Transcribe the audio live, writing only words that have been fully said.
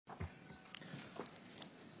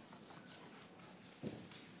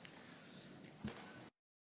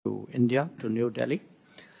to India, to New Delhi.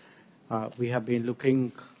 We have been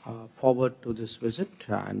looking forward to this visit,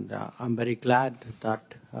 and I'm very glad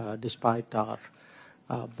that despite our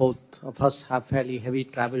both of us have fairly heavy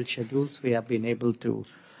travel schedules, we have been able to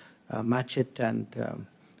match it and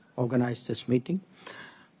organize this meeting.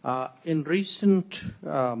 In recent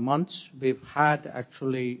months, we've had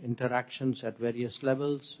actually interactions at various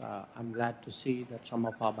levels. I'm glad to see that some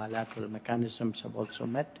of our bilateral mechanisms have also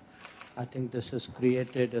met. I think this has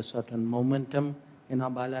created a certain momentum in our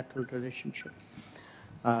bilateral relationship.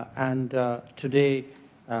 Today,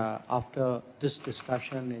 after this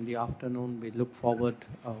discussion in the afternoon, we look forward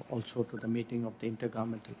also to the meeting of the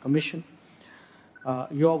Inter-Governmental Commission.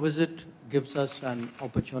 Your visit gives us an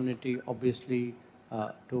opportunity, obviously,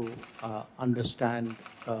 to understand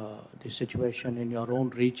the situation in your own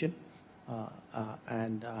region.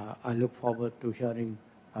 I look forward to hearing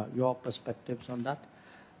your perspectives on that.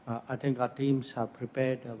 I think our teams have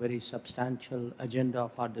prepared a very substantial agenda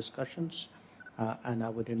of our discussions, and I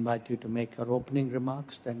would invite you to make your opening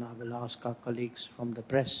remarks. Then I will ask our colleagues from the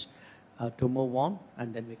press to move on,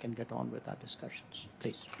 and then we can get on with our discussions.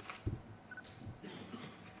 Please.